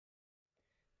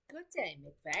Good day,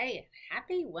 McVeigh, and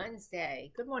happy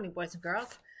Wednesday. Good morning, boys and girls.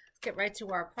 Let's get right to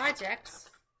our projects.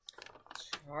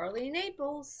 Charlie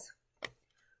Naples.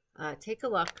 Take a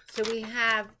look. So we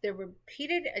have the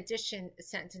repeated addition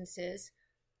sentences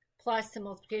plus the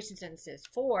multiplication sentences.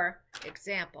 For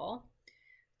example,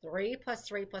 3 plus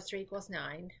 3 plus 3 equals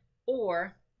 9,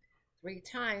 or 3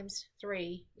 times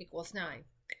 3 equals 9.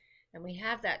 And we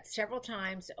have that several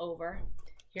times over.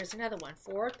 Here's another one.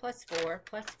 4 plus 4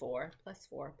 plus 4 plus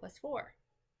 4 plus 4.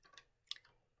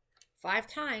 5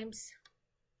 times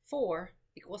 4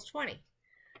 equals 20.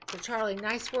 So Charlie,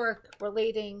 nice work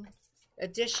relating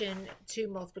addition to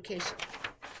multiplication.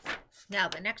 Now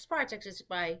the next project is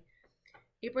by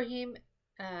Ibrahim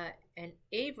and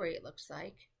Avery, it looks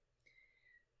like.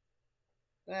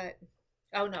 But,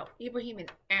 oh no, Ibrahim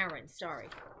and Aaron, sorry.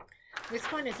 This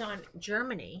one is on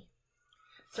Germany.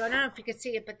 So I don't know if you can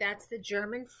see it, but that's the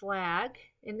German flag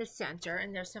in the center.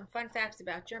 And there's some fun facts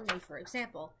about Germany. For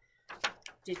example,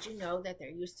 did you know that there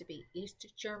used to be East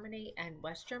Germany and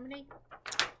West Germany?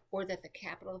 Or that the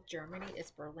capital of Germany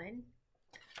is Berlin?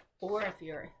 Or if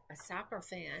you're a soccer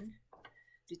fan,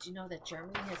 did you know that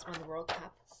Germany has won the World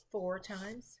Cup 4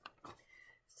 times?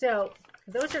 So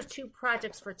those are 2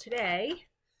 projects for today.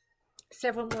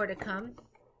 Several more to come.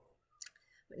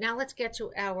 But now let's get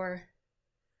to our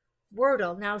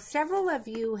Wordle. Now, several of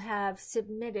you have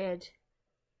submitted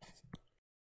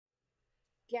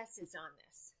guesses on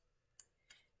this.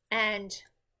 And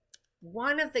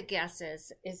one of the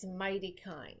guesses is mighty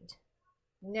kind.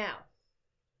 Now,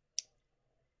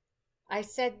 I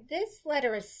said this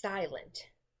letter is silent.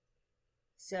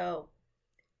 So,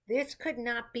 this could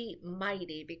not be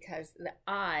mighty because the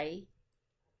I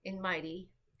in mighty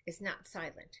is not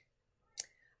silent.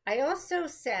 I also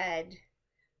said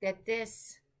that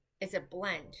this is a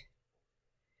blend.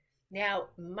 Now,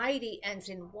 mighty ends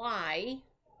in Y,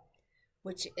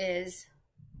 which is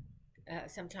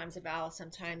sometimes a vowel,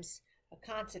 sometimes a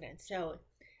consonant. So,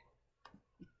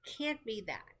 it can't be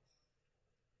that.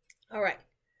 All right.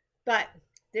 But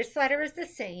this letter is the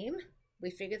same.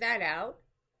 We figured that out.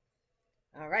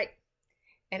 All right.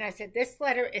 And I said this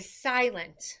letter is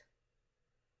silent.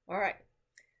 All right.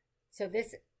 So,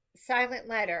 this silent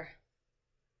letter.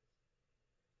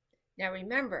 Now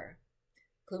remember,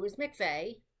 clue is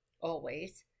McVeigh,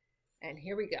 always. And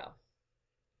here we go.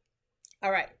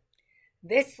 All right.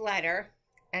 This letter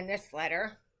and this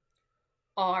letter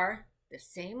are the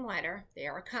same letter. They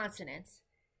are consonants.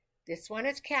 This one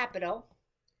is capital.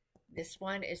 This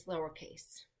one is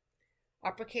lowercase.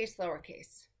 Uppercase,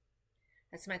 lowercase.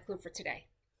 That's my clue for today.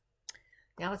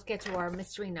 Now let's get to our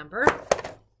mystery number.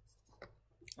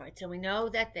 All right, so we know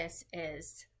that this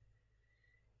is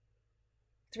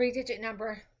 3-digit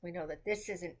number. We know that this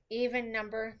is an even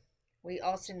number. We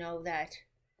also know that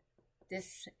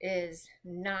this is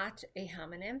not a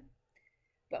homonym,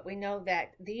 but we know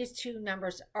that these 2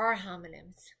 numbers are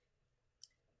homonyms.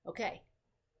 Okay,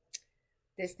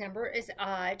 this number is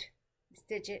odd.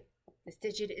 This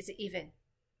digit is even.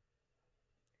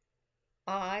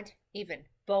 Odd, even,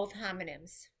 both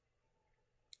homonyms.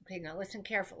 Okay, now listen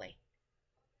carefully.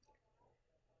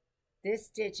 This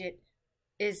digit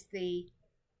is the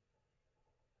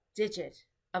digit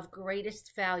of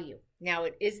greatest value. Now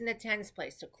it is in the tens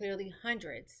place, so clearly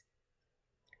hundreds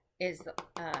is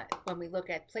when we look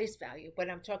at place value, but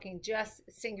I'm talking just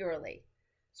singularly.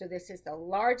 So this is the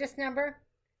largest number,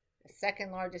 the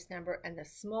second largest number, and the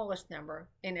smallest number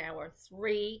in our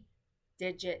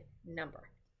 3-digit number.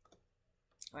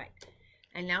 All right,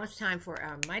 and now it's time for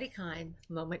our mighty kind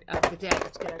moment of the day.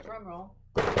 Let's get our drum roll.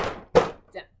 Dun,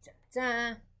 dun,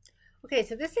 dun. Okay,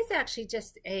 so this is actually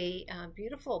just a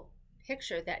beautiful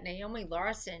picture that Naomi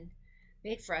Larson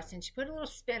made for us, and she put a little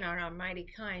spin on our mighty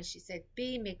kind. She said,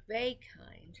 "Be McVeigh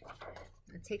kind."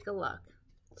 And take a look.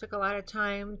 It took a lot of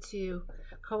time to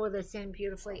color this in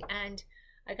beautifully, and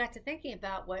I got to thinking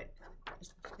about what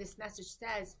this message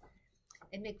says.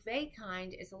 And McVeigh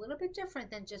kind is a little bit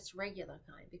different than just regular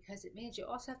kind, because it means you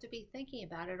also have to be thinking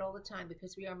about it all the time,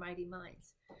 because we are mighty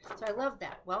minds. So I love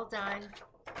that. Well done,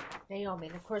 Naomi.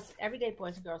 And of course, every day,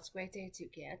 boys and girls, great day to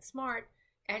get smart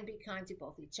and be kind to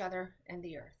both each other and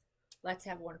the earth. Let's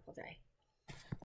have a wonderful day.